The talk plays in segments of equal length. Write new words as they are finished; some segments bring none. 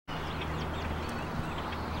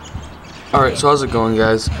Alright, so how's it going,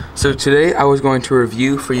 guys? So today I was going to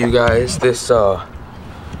review for you guys this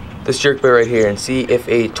jerkbait right here and see if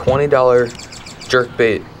a $20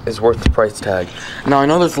 jerkbait is worth the price tag. Now I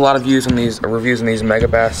know there's a lot of reviews on these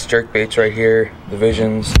Megabass jerkbaits right here, the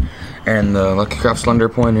Visions and the Lucky Craft Slender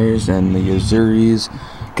Pointers and the Yazuris,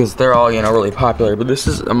 because they're all, you know, really popular. But this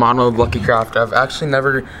is a model of Lucky Craft I've actually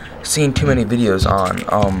never seen too many videos on.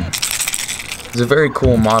 It's a very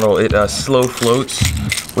cool model. It slow floats,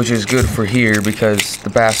 which is good for here because the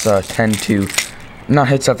bass tend to not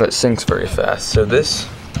hit stuff that sinks very fast. So this,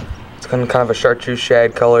 it's kind of a chartreuse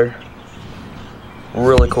shad color.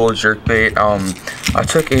 Really cool jerkbait. I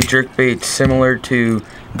took a jerkbait similar to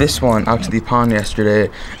this one out to the pond yesterday.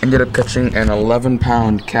 Ended up catching an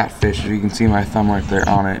 11-pound catfish. As you can see my thumb right there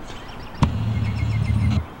on it.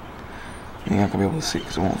 You're not gonna be able to see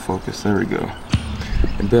because it won't focus. There we go.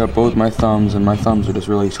 It bit up both my thumbs, and my thumbs are just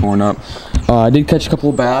really torn up. I did catch a couple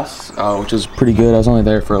of bass, which is pretty good. I was only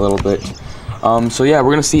there for a little bit. So yeah,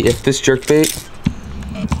 we're gonna see if this jerkbait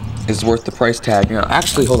is worth the price tag. You know,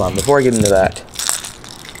 actually, hold on. Before I get into that,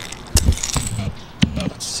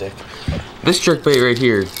 that's sick. This jerkbait right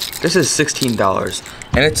here, this is $16,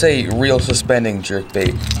 and it's a reel suspending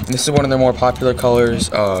jerkbait. And this is one of their more popular colors.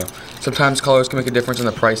 Sometimes colors can make a difference in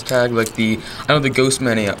the price tag. Like I know the Ghost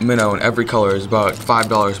Minnow in every color is about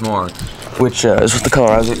 $5 more, which is just the color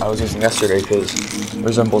I was using yesterday because it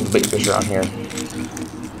resembles the bait fish around here.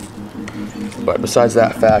 But besides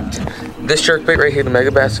that fact, this jerkbait right here, the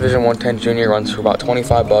Megabass Division 110 Junior, runs for about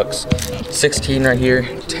 25 bucks. 16 right here,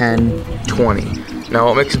 10, 20. Now,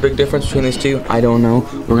 what makes a big difference between these two? I don't know.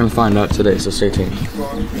 We're gonna find out today, so stay tuned.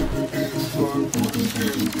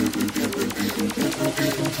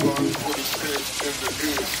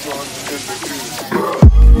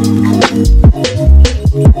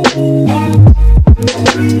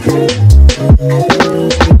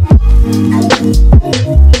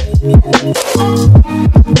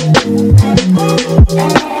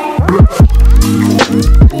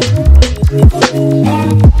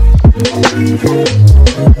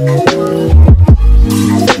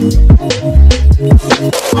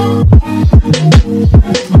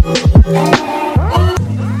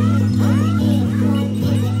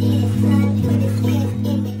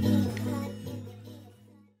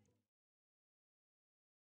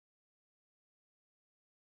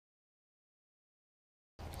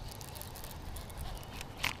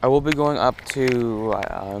 I will be going up to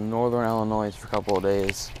northern Illinois for a couple of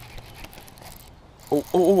days.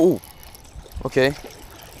 Oh. Okay.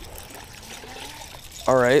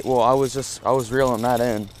 Alright, well I was reeling that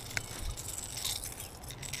in.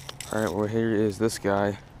 Alright, well here is this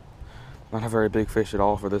guy. Not a very big fish at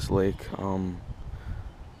all for this lake.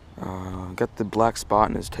 Got the black spot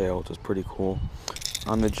in his tail, which is pretty cool.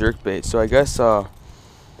 On the jerkbait. So I guess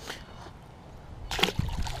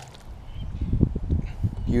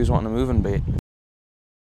he was wanting a moving bait.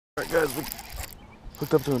 Alright guys, we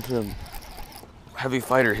hooked up to a heavy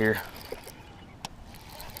fighter here.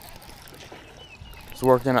 It's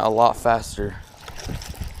working a lot faster.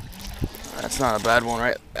 That's not a bad one,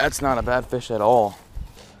 right? That's not a bad fish at all.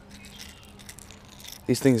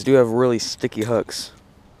 These things do have really sticky hooks.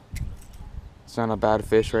 It's not a bad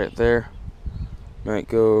fish right there. Might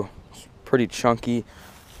go pretty chunky.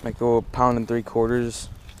 Might go 1 3/4 pounds.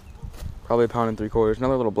 Probably 1 3/4 pounds.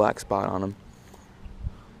 Another little black spot on him.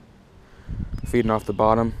 Feeding off the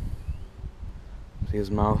bottom. See his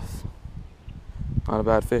mouth. Not a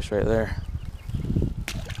bad fish right there.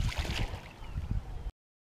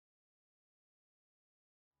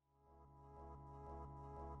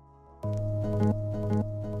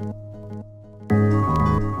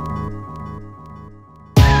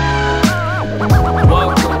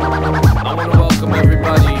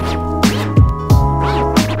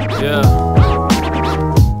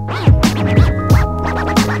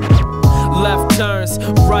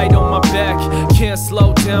 Right on my back, can't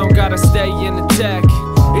slow down, gotta stay in attack.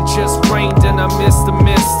 It just rained and I missed the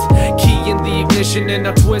mist. Key in the ignition and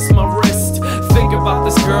I twist my wrist. Think about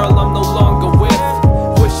this girl I'm no longer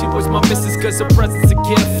with. Wish she was my missus cause her presence a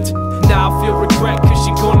gift. Now I feel regret cause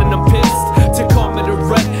she gone and I'm pissed. To calm it a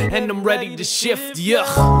wreck and I'm ready to shift,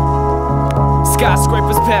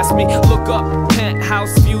 Skyscrapers pass me, look up,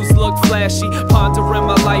 penthouse views look flashy. Pondering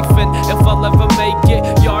my life and if I'll ever make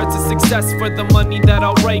it. Yards of success for the money that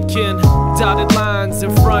I'll rake in. Dotted lines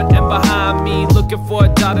in front and behind me. Looking for a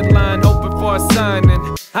dotted line, open for a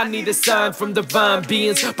signing. I need a sign from divine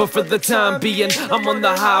beings, but for the time being I'm on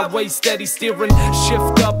the highway, steady steering.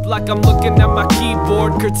 Shift up like I'm looking at my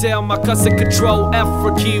keyboard. Curtail my cuss and control F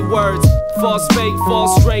for keywords. fall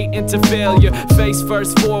straight into failure. Face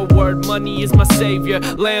first forward, money is my savior.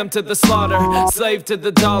 Lamb to the slaughter, slave to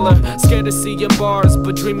the dollar. Scared to see in bars,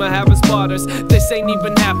 but dream of having spotters. This ain't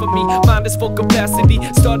even half of me, mind is full capacity.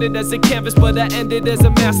 Started as a canvas, but I ended as a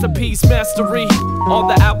masterpiece. Mastery, all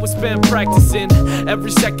the hours spent practicing.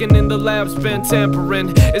 Every second in the lab spent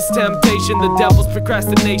tampering. It's temptation, the devil's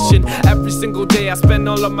procrastination. Every single day I spend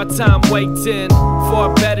all of my time waiting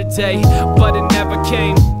for a better day, but it never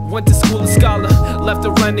came. Went to school a scholar, left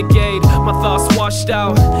a renegade. My thoughts washed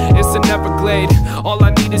out, it's an Everglade. All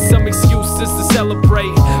I need is some excuses to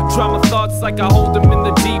celebrate. Try my thoughts like I hold them in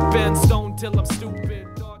the deep end. Stone till I'm stupid.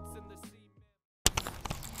 Thoughts in the sea.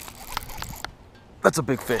 That's a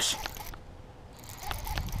big fish.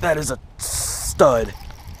 That is a stud.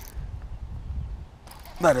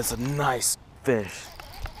 That is a nice fish.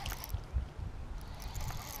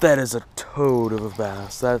 That is a toad of a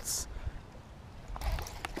bass. That's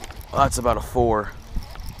about a 4.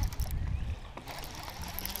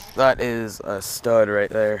 That is a stud right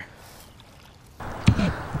there.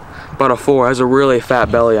 About a 4. Has a really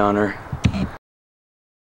fat belly on her.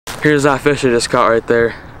 Here's that fish I just caught right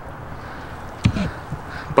there.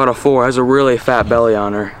 About a 4. Has a really fat belly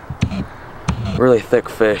on her. Really thick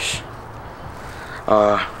fish.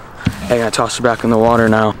 I'm gonna toss her back in the water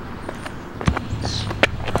now.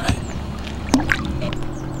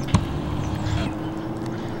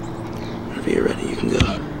 Whenever you're ready, you can go.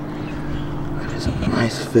 That is a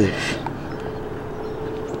nice fish.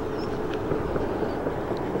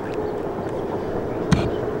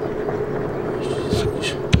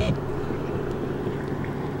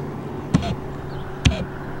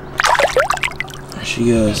 There she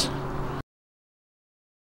goes.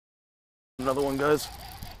 Another one, guys.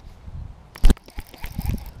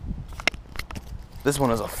 This one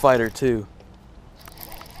is a fighter too.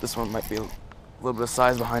 This one might be a little bit of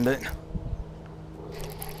size behind it.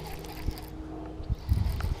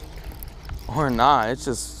 Or not, it's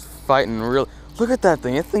just fighting real. Look at that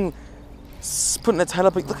thing. That thing is putting its head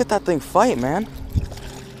up. Look at that thing fight, man.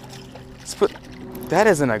 That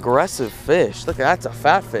is an aggressive fish. Look, that's a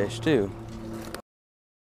fat fish too.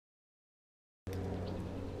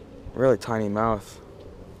 Really tiny mouth.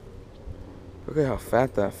 Look at how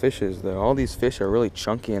fat that fish is though. All these fish are really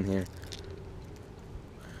chunky in here.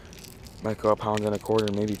 Might go a pound and a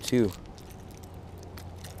quarter, maybe 2.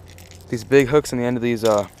 These big hooks on the end of these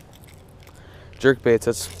jerk baits,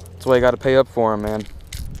 that's why you gotta pay up for them, man.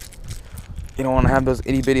 You don't wanna have those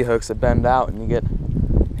itty bitty hooks that bend out and you get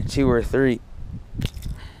 2 or 3.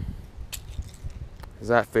 Is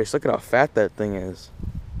that fish? Look at how fat that thing is.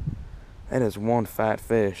 That is one fat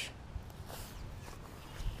fish.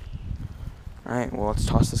 Alright, well, let's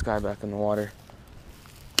toss this guy back in the water.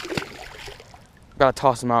 Gotta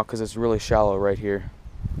toss him out because it's really shallow right here.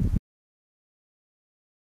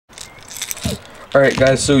 Alright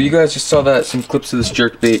guys, so you guys just saw some clips of this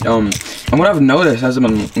jerkbait. And what I've noticed as I've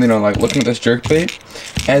been, like looking at this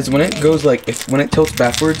jerkbait, as when it goes when it tilts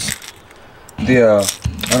backwards, the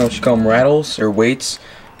I don't know what you call them, rattles or weights,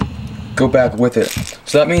 go back with it.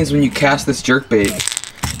 So that means when you cast this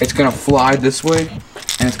jerkbait, it's gonna fly this way,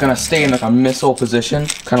 and it's gonna stay in like a missile position,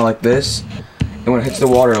 kind of like this. And when it hits the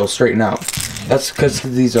water, it'll straighten out. That's because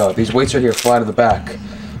these weights right here fly to the back,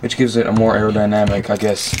 which gives it a more aerodynamic, I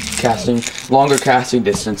guess, longer casting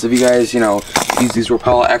distance. If you guys, use these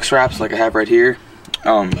Rapala X-Wraps like I have right here,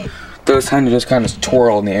 those tend to just kind of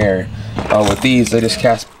twirl in the air. With these, they just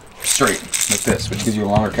cast straight like this, which gives you a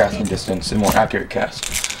longer casting distance and more accurate cast.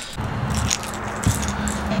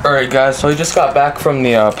 Alright guys, so we just got back from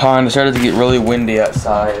the pond. It started to get really windy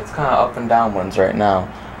outside. It's kind of up and down winds right now.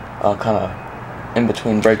 Kind of in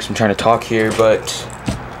between breaks I'm trying to talk here, but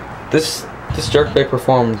this jerkbait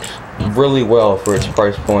performed really well for its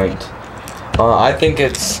price point. I think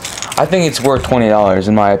it's worth $20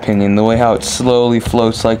 in my opinion. The way how it slowly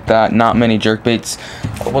floats like that. Not many jerkbaits.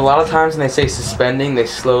 A lot of times when they say suspending, they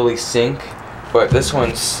slowly sink, but this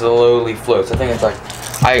one slowly floats. I think it's like,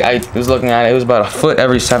 I was looking at it, it was about a foot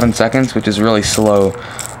every 7 seconds, which is really slow.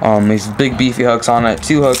 These big beefy hooks on it,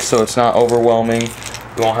 2 hooks, so it's not overwhelming.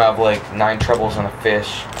 You won't have like 9 trebles on a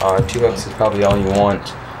fish. 2 hooks is probably all you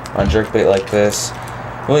want on jerkbait like this.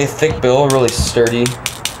 Really thick bill, really sturdy,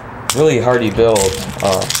 really hardy build.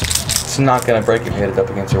 It's not gonna break if you hit it up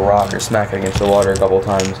against a rock or smack it against the water a couple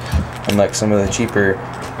times, unlike some of the cheaper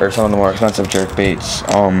or some of the more expensive jerkbaits.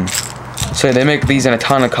 So they make these in a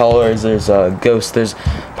ton of colors. There's Ghost. There's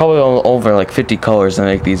probably over like 50 colors they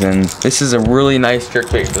make these in. This is a really nice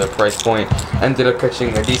jerkbait for the price point. Ended up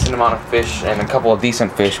catching a decent amount of fish and a couple of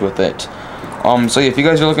decent fish with it. So if you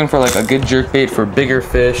guys are looking for like a good jerkbait for bigger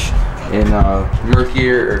fish, in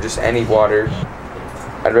murkier or just any water,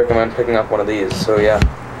 I'd recommend picking up one of these. So yeah,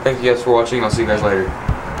 thank you guys for watching. I'll see you guys later.